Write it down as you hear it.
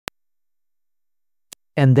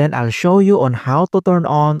And then I'll show you on how to turn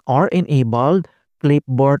on or enable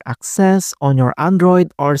clipboard access on your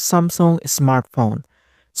Android or Samsung smartphone.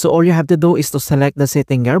 So all you have to do is to select the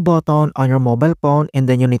setting gear button on your mobile phone, and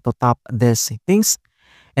then you need to tap the settings.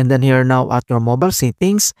 And then here now at your mobile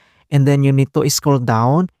settings, and then you need to scroll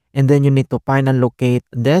down, and then you need to find and locate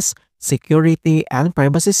this security and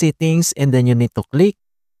privacy settings, and then you need to click.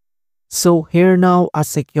 So here now at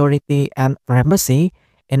security and privacy,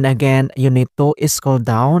 and again you need to scroll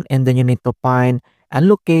down, and then you need to find and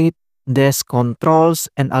locate this controls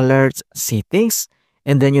and alerts settings,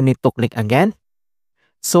 and then you need to click again.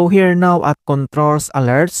 So here now at controls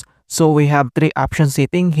alerts, so we have three options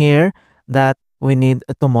sitting here that we need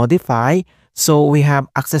to modify. So we have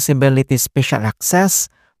accessibility special access,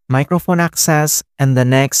 microphone access, and the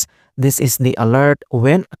next, this is the alert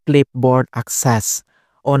when clipboard access.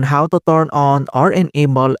 On how to turn on or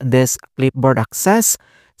enable this clipboard access.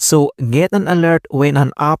 So get an alert when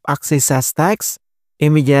an app accesses text,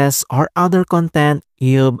 images, or other content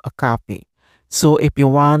you've copied. So if you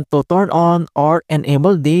want to turn on or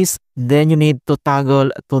enable this, then you need to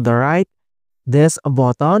toggle to the right this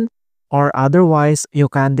button, or otherwise you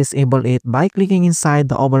can disable it by clicking inside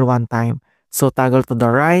the oval one time. So toggle to the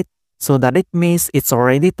right so that it means it's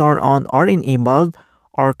already turned on or enabled,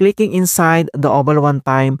 or clicking inside the oval one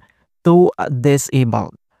time to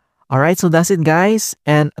disable. Alright, so that's it guys,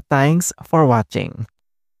 and thanks for watching.